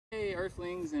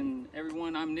Earthlings and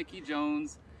everyone. I'm Nikki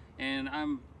Jones, and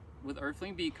I'm with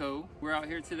Earthling Bee Co. We're out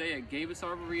here today at Gabis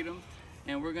Arboretum,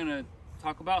 and we're gonna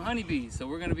talk about honeybees. So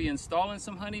we're gonna be installing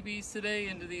some honeybees today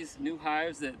into these new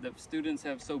hives that the students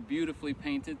have so beautifully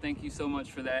painted. Thank you so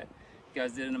much for that. You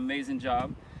guys did an amazing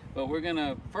job. But we're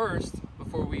gonna first,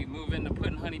 before we move into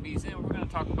putting honeybees in, we're gonna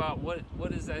talk about what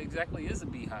exactly is a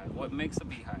beehive, what makes a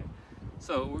beehive.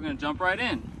 So we're gonna jump right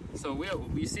in. So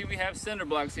we see we have cinder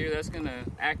blocks here. That's gonna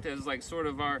act as like sort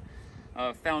of our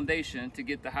foundation to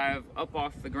get the hive up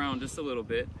off the ground just a little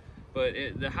bit. But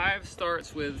the hive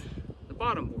starts with the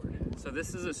bottom board. So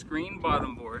this is a screen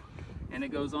bottom board, and it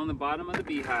goes on the bottom of the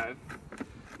beehive.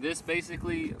 This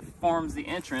basically forms the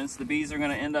entrance. The bees are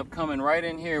gonna end up coming right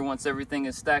in here once everything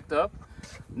is stacked up.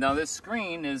 Now this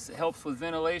screen helps with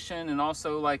ventilation, and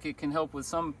also like it can help with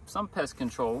some pest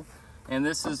control. And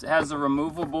this has a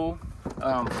removable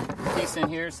piece in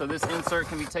here, so this insert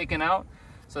can be taken out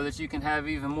so that you can have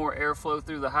even more airflow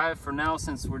through the hive. For now,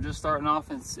 since we're just starting off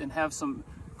and have some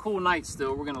cool nights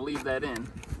still, we're gonna leave that in.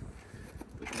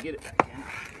 We can get it back in.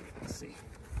 Let's see.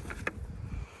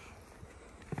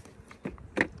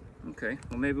 Okay,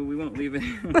 well maybe we won't leave it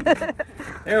in.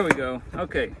 There we go.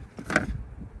 Okay.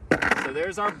 So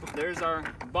there's our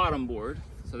bottom board.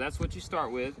 So that's what you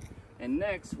start with. And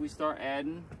next we start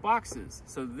adding boxes.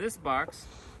 So this box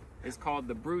is called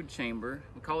the brood chamber.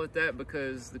 We call it that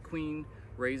because the queen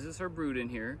raises her brood in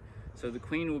here. So the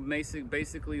queen will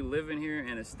basically live in here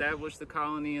and establish the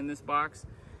colony in this box,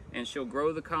 and she'll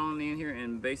grow the colony in here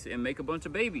and make a bunch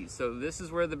of babies. So this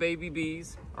is where the baby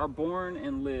bees are born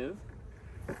and live.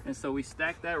 And so we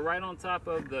stack that right on top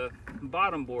of the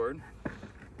bottom board.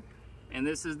 And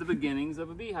this is the beginnings of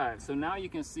a beehive. So now you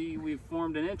can see we've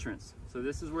formed an entrance. So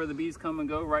this is where the bees come and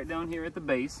go, right down here at the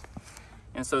base.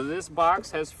 And so this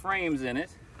box has frames in it.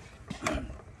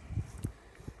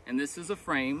 And this is a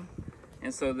frame.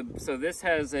 And so this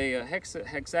has a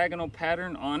hexagonal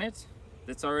pattern on it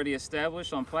that's already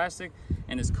established on plastic,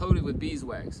 and it's coated with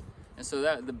beeswax. And so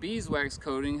that the beeswax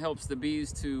coating helps the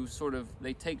bees to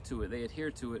they take to it, they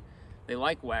adhere to it. They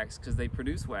like wax because they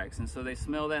produce wax, and so they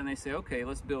smell that and they say, okay,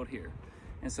 let's build here.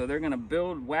 And so they're gonna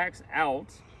build wax out,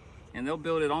 and they'll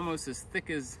build it almost as thick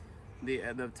as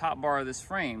the top bar of this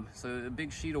frame. So a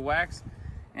big sheet of wax,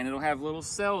 and it'll have little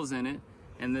cells in it,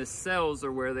 and the cells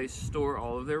are where they store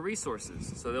all of their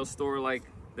resources. So they'll store like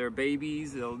their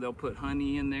babies, they'll put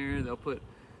honey in there, they'll put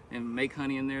and make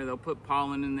honey in there, they'll put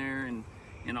pollen in there,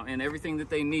 and everything that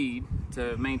they need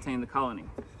to maintain the colony.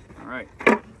 All right.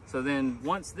 So then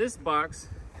once this box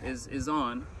is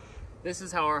on, this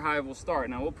is how our hive will start.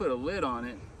 Now we'll put a lid on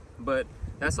it, but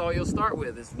that's all you'll start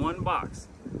with is one box.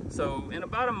 So in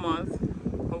about a month,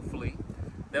 hopefully,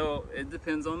 it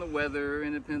depends on the weather,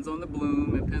 and it depends on the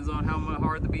bloom, it depends on how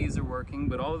hard the bees are working,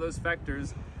 but all of those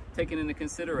factors taken into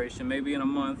consideration, maybe in a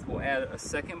month we'll add a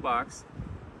second box.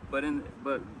 But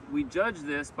we judge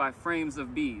this by frames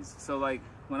of bees. So like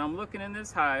when I'm looking in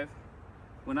this hive,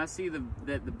 when I see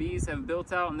that the bees have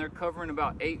built out and they're covering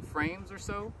about 8 frames or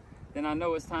so, then I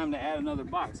know it's time to add another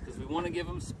box, because we want to give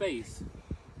them space.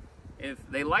 If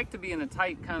they like to be in a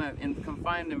tight kind of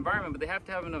confined environment, but they have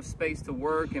to have enough space to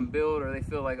work and build, or they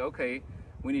feel like, okay,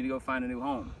 we need to go find a new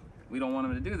home. We don't want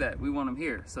them to do that. We want them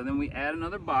here. So then we add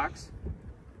another box.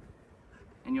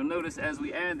 And you'll notice as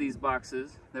we add these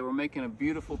boxes that we're making a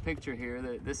beautiful picture here.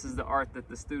 That this is the art that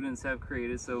the students have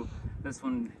created. So this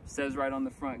one says right on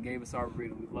the front, Gabis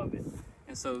Arboretum, we love it.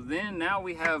 And so then now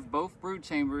we have both brood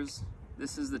chambers.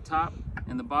 This is the top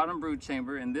and the bottom brood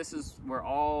chamber, and this is where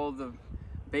all the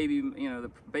baby,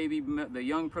 the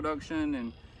young production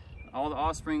and all the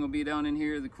offspring will be down in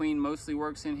here. The queen mostly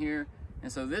works in here.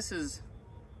 And so this is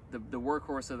the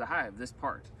workhorse of the hive, this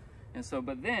part. And so,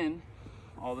 but then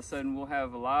all of a sudden we'll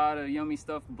have a lot of yummy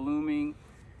stuff blooming,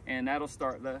 and that'll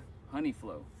start the honey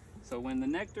flow. So when the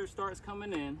nectar starts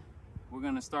coming in, we're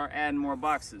gonna start adding more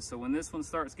boxes. So when this one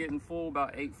starts getting full,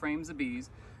 about 8 frames of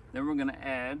bees, then we're gonna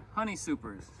add honey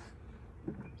supers.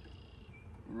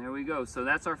 And there we go. So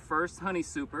that's our first honey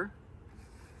super.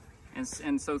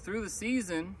 And so through the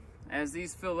season, as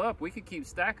these fill up, we could keep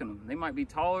stacking them. They might be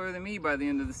taller than me by the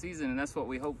end of the season, and that's what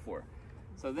we hope for.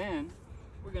 So then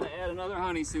we're gonna add another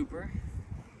honey super,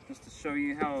 just to show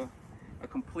you how a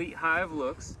complete hive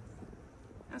looks.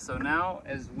 And so now,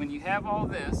 when you have all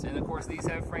this, and of course these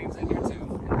have frames in here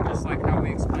too, and just like how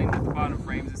we explained at the bottom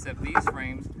frames, except these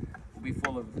frames will be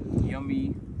full of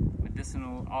yummy,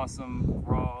 medicinal, awesome,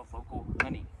 raw, local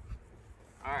honey.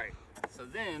 All right, so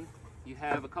then you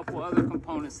have a couple other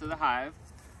components to the hive.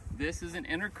 This is an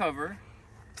inner cover,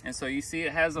 and so you see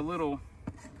it has a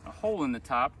hole in the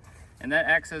top, and that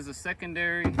acts as a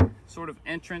secondary sort of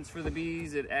entrance for the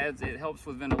bees. It helps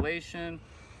with ventilation.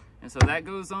 And so that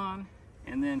goes on.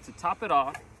 And then to top it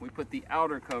off, we put the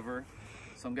outer cover.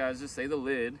 Some guys just say the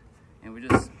lid, and we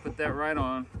just put that right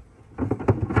on.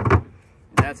 And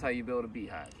that's how you build a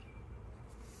beehive.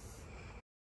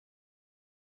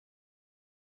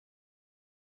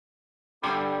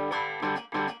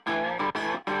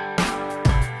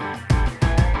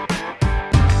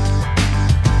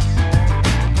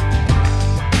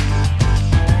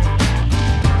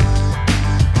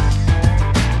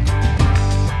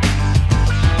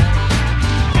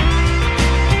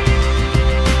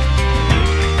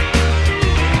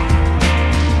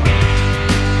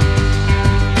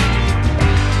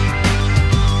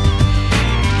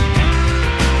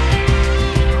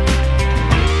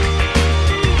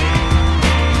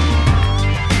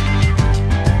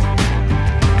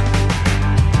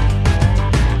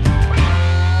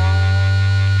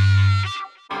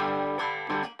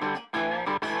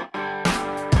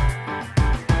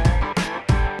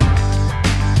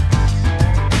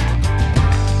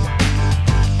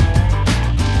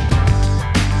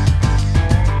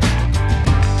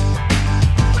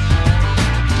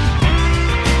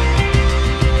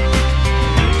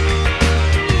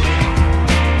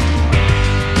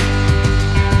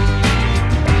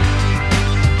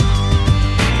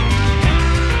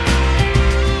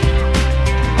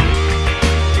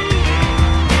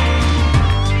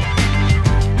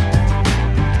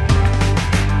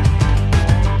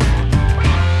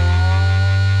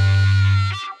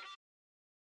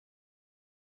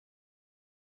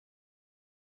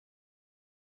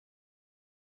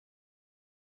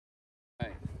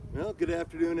 Well, good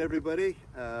afternoon, everybody.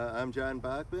 I'm John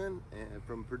Bachman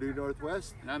from Purdue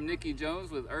Northwest. And I'm Nikki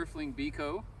Jones with Earthling Bee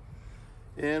Co.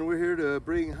 And we're here to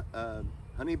bring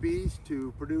honeybees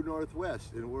to Purdue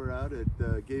Northwest. And we're out at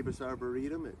Gabis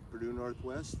Arboretum at Purdue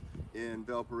Northwest in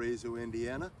Valparaiso,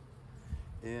 Indiana.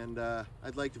 And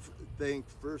I'd like to thank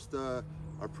first our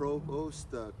provost,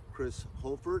 Chris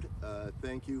Holford.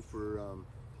 Thank you for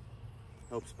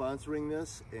help sponsoring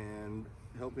this and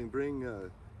helping bring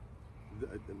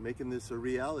making this a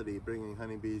reality, bringing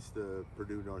honeybees to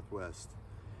Purdue Northwest.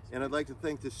 And I'd like to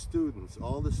thank the students,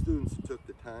 all the students who took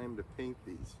the time to paint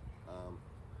these.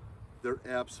 They're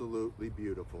absolutely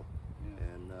beautiful. Yeah.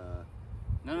 And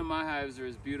none of my hives are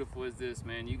as beautiful as this,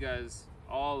 man. You guys,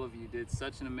 all of you did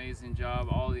such an amazing job.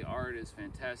 All the art is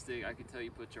fantastic. I can tell you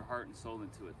put your heart and soul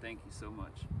into it. Thank you so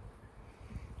much.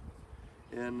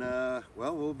 And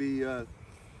well, we'll be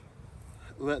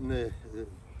letting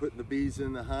putting the bees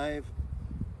in the hive.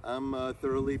 I'm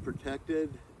thoroughly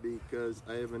protected because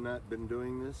I have not been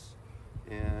doing this,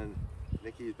 and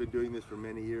Nikki has been doing this for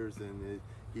many years, and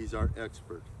he's our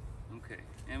expert. Okay,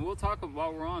 and we'll talk about,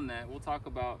 while we're on that, we'll talk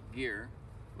about gear,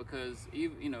 because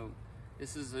you know,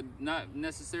 this is not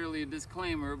necessarily a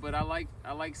disclaimer, but I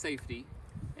like safety,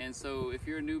 and so if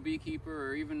you're a new beekeeper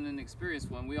or even an experienced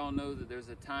one, we all know that there's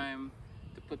a time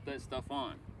to put that stuff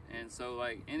on. And so,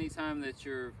 like, anytime that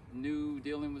you're new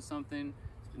dealing with something,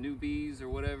 new bees or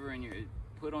whatever, and you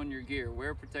put on your gear,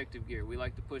 wear protective gear. We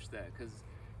like to push that because,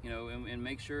 you know, and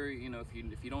make sure, you know,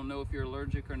 if you don't know if you're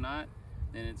allergic or not,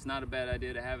 then it's not a bad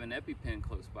idea to have an EpiPen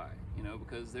close by, you know,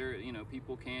 because there, you know,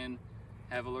 people can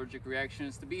have allergic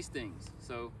reactions to bee stings.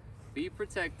 So be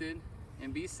protected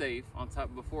and be safe on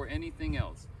top before anything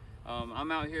else.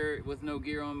 I'm out here with no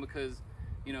gear on because,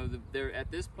 you know, they're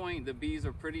at this point the bees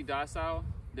are pretty docile.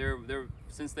 They're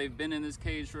since they've been in this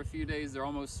cage for a few days, they're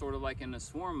almost sort of like in a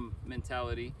swarm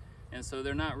mentality, and so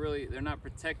they're not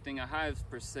protecting a hive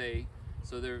per se.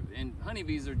 So and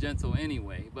honeybees are gentle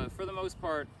anyway, but for the most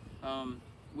part,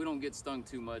 we don't get stung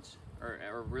too much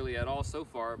or really at all so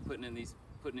far putting in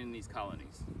these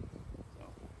colonies. So,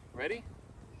 ready?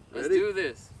 Let's do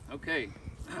this. Okay.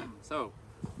 So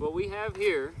what we have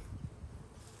here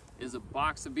is a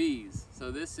box of bees.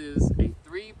 So this is a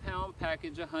 3-pound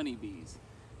package of honeybees.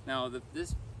 Now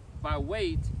this by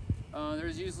weight,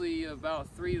 there's usually about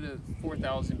 3,000 to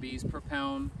 4,000 bees per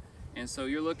pound. And so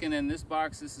you're looking in this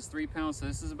box, this is 3 pounds, so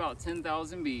this is about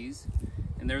 10,000 bees.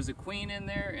 And there's a queen in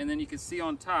there, and then you can see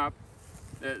on top,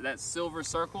 that silver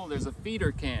circle, there's a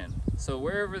feeder can. So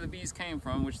wherever the bees came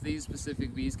from, which these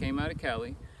specific bees came out of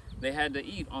Cali, they had to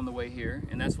eat on the way here,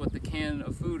 and that's what the can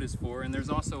of food is for. And there's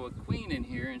also a queen in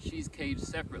here, and she's caged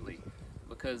separately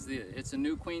because it's a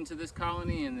new queen to this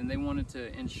colony, and then they wanted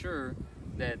to ensure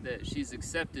that she's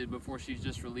accepted before she's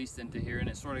just released into here, and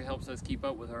it sort of helps us keep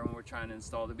up with her when we're trying to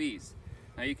install the bees.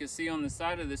 Now you can see on the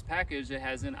side of this package it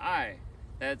has an I.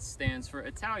 That stands for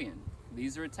Italian.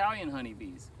 These are Italian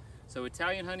honeybees. So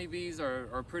Italian honeybees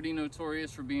are pretty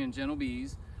notorious for being gentle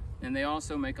bees, and they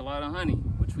also make a lot of honey,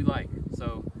 which we like.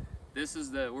 So this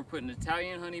is we're putting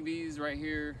Italian honeybees right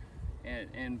here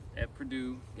at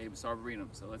Purdue Gabis Arboretum.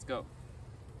 So let's go.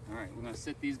 All right, we're gonna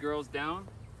sit these girls down.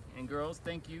 And girls,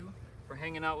 thank you for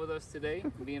hanging out with us today,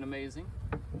 being amazing.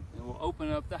 And we'll open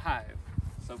up the hive.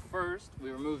 So first, we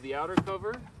remove the outer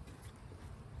cover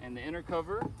and the inner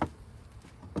cover.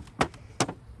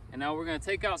 And now we're gonna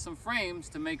take out some frames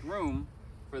to make room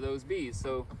for those bees.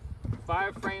 So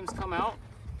 5 frames come out.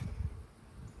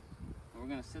 And we're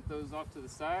gonna sit those off to the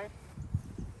side.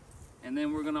 And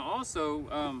then we're gonna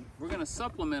also, we're gonna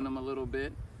supplement them a little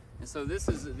bit. And so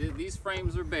these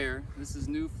frames are bare. This is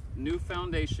new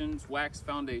foundations, wax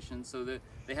foundations, so that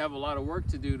they have a lot of work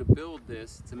to do to build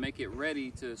this, to make it ready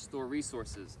to store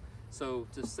resources. So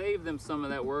to save them some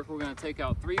of that work, we're gonna take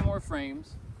out 3 more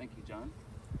frames. Thank you, John.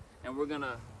 And we're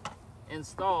gonna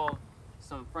install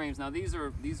some frames. Now these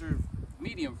are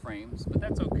medium frames, but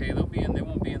that's okay. They won't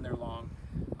be in there long.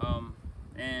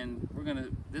 And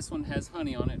this one has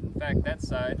honey on it. In fact, that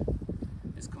side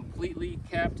is completely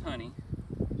capped honey.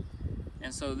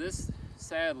 And so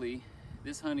sadly,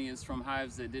 this honey is from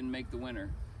hives that didn't make the winter.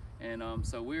 And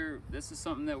so this is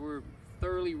something that we're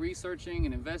thoroughly researching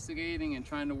and investigating and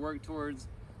trying to work towards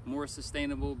more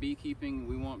sustainable beekeeping.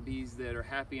 We want bees that are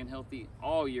happy and healthy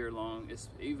all year long,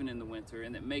 even in the winter,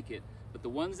 and that make it. But the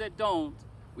ones that don't,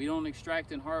 we don't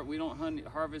extract and we don't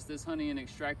harvest this honey and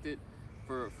extract it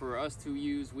for us to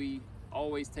use. We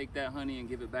always take that honey and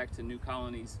give it back to new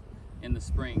colonies in the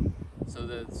spring, so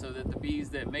that the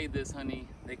bees that made this honey,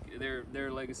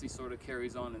 their legacy sort of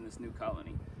carries on in this new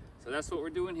colony. So that's what we're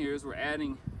doing here, is we're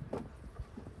adding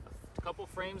a couple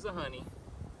frames of honey.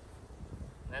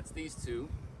 That's these 2.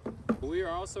 We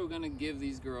are also going to give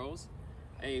these girls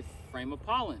a frame of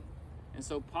pollen. And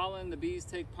so pollen, the bees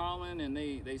take pollen and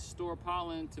they store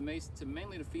pollen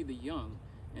mainly to feed the young.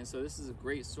 And so this is a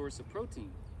great source of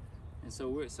protein. And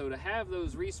so to have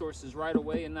those resources right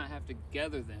away and not have to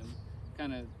gather them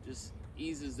kind of just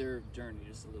eases their journey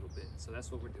just a little bit. So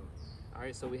that's what we're doing. All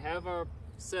right, so we have our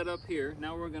setup here.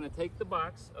 Now we're going to take the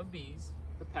box of bees,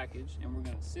 the package, and we're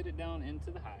going to sit it down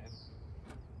into the hive.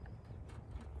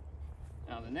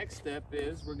 Now the next step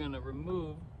is we're going to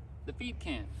remove the feed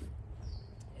can.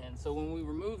 And so when we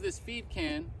remove this feed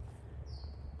can,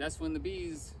 that's when the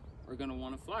bees are going to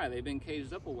want to fly. They've been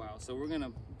caged up a while. So we're going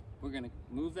to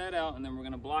move that out, and then we're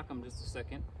going to block them just a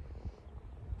second.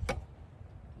 And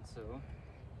so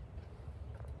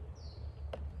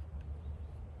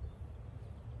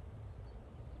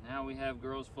now we have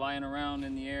girls flying around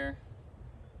in the air,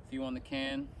 a few on the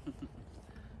can.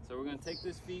 So we're going to take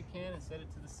this feed can and set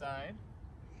it to the side.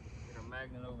 Get our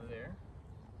magnet over there.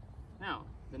 Now,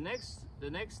 the next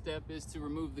step is to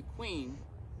remove the queen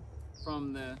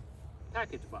from the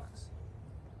package box.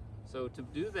 So to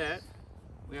do that,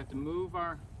 we have to move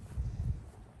our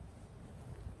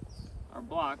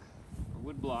block, our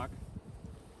wood block,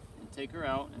 and take her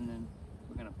out, and then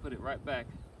we're going to put it right back.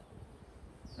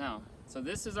 Now, so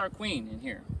this is our queen in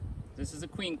here. This is a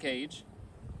queen cage,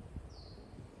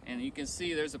 and you can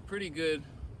see there's a pretty good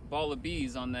ball of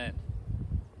bees on that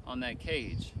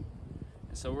cage.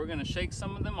 And so we're going to shake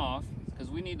some of them off, because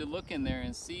we need to look in there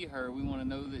and see her. We want to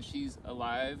know that she's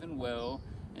alive and well,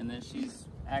 and that she's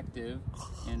active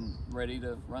and ready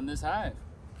to run this hive.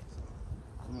 So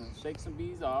I'm going to shake some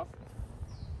bees off.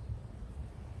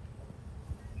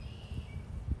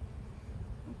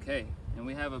 Okay, and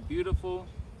we have a beautiful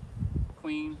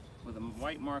queen with a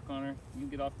white mark on her. You can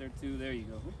get off there too. There you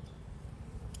go.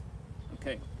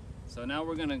 Okay, so now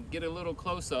we're going to get a little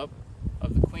close-up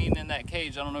of the queen in that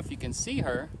cage. I don't know if you can see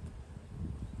her,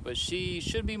 but she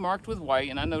should be marked with white,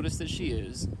 and I noticed that she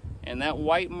is. And that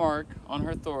white mark on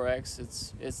her thorax,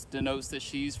 it denotes that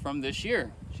she's from this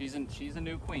year. She's a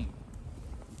new queen.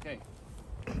 Okay,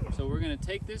 so we're going to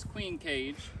take this queen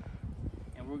cage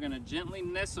and we're going to gently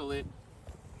nestle it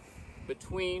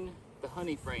between the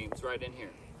honey frames right in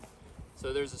here.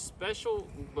 So there's a special,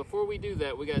 before we do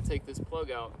that, we got to take this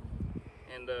plug out,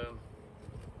 and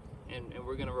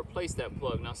we're going to replace that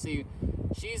plug. Now see,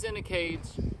 she's in a cage.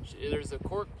 There's a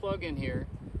cork plug in here,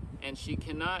 and she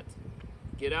cannot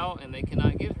get out, and they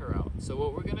cannot get her out. So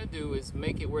what we're going to do is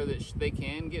make it where that they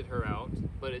can get her out,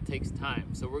 but it takes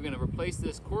time. So we're going to replace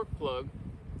this cork plug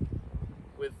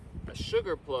with a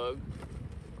sugar plug,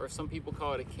 or some people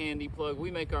call it a candy plug. We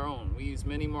make our own. We use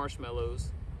mini marshmallows,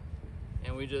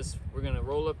 and we're going to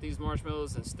roll up these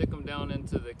marshmallows and stick them down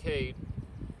into the cage.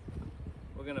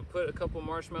 We're going to put a couple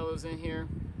marshmallows in here,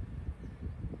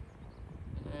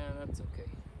 and that's okay.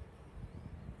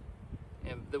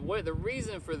 And the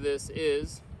reason for this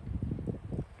is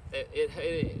that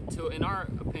in our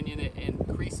opinion, it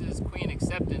increases queen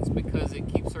acceptance, because it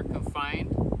keeps her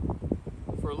confined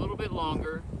for a little bit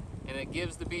longer, and it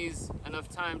gives the bees enough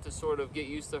time to sort of get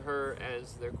used to her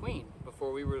as their queen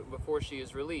before she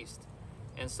is released.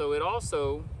 And so it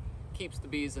also keeps the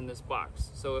bees in this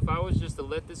box. So if I was just to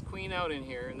let this queen out in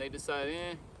here and they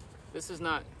decide, this is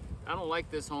not, I don't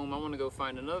like this home, I want to go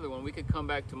find another one, we could come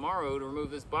back tomorrow to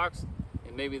remove this box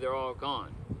and maybe they're all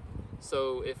gone.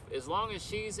 So as long as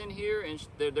she's in here and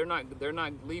they're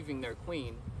not leaving their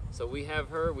queen, so we have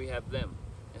her, we have them.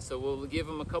 And so we'll give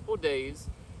them a couple days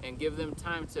and give them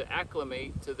time to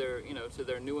acclimate to their, to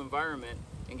their new environment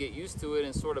and get used to it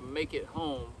and sort of make it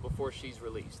home before she's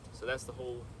released. So that's the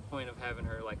whole point of having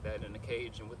her like that in a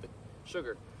cage and with the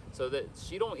sugar, so that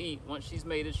she don't eat. Once she's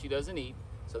mated, she doesn't eat,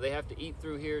 so they have to eat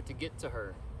through here to get to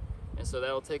her. And so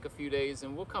that'll take a few days,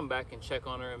 and we'll come back and check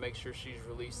on her and make sure she's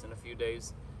released in a few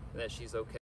days, that she's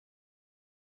okay.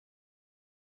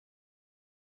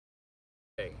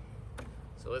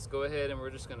 So let's go ahead and we're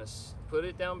just gonna put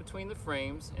it down between the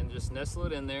frames and just nestle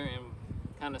it in there and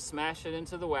kind of smash it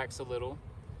into the wax a little.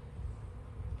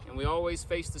 And we always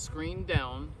face the screen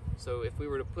down, so if we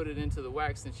were to put it into the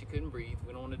wax, then she couldn't breathe.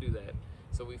 We don't want to do that.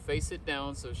 So we face it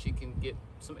down so she can get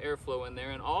some airflow in there,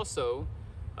 and also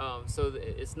so that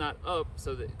it's not up,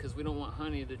 so that, because we don't want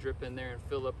honey to drip in there and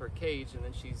fill up her cage and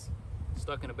then she's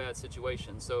stuck in a bad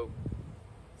situation. So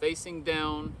facing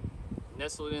down,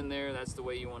 nestle it in there, that's the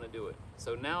way you want to do it.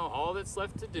 So now all that's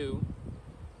left to do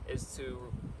is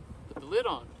to put the lid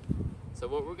on. So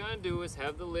what we're going to do is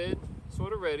have the lid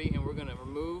sort of ready, and we're going to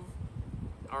remove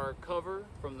our cover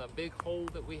from the big hole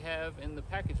that we have in the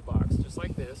package box, just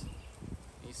like this.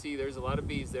 You see there's a lot of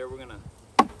bees there. We're going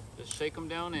to just shake them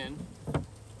down in,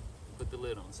 put the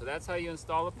lid on. So that's how you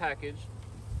install a package.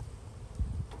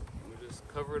 We'll just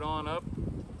cover it on up,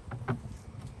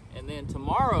 and then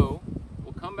tomorrow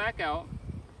we'll come back out,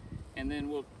 and then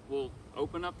we'll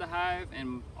open up the hive,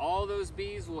 and all those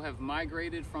bees will have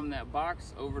migrated from that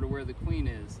box over to where the queen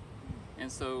is. And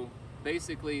so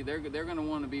basically they're going to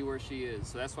want to be where she is.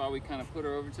 So that's why we kind of put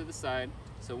her over to the side.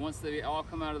 So once they all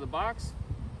come out of the box,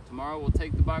 tomorrow we'll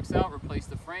take the box out, replace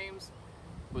the frames,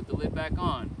 put the lid back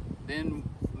on. Then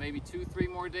maybe 2-3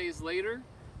 more days later,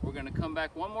 we're going to come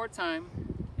back one more time,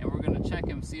 and we're going to check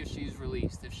and see if she's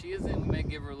released. If she isn't, we may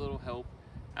give her a little help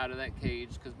out of that cage,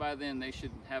 because by then they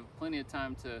should have plenty of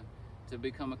time to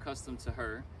become accustomed to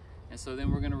her. And so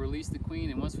then we're going to release the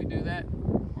queen, and once we do that,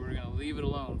 we're going to leave it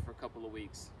alone for a couple of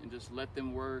weeks and just let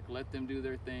them work, let them do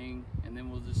their thing, and then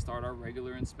we'll just start our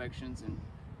regular inspections, and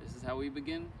this is how we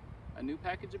begin a new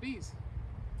package of bees.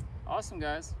 Awesome,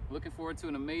 guys. Looking forward to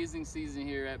an amazing season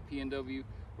here at PNW.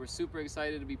 We're super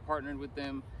excited to be partnered with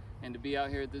them and to be out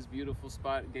here at this beautiful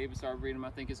spot, Gabis Arboretum. I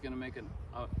think it's going to make an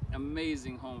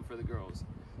amazing home for the girls.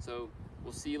 So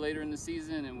we'll see you later in the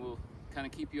season, and we'll kind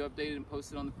of keep you updated and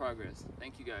posted on the progress.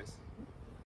 Thank you, guys.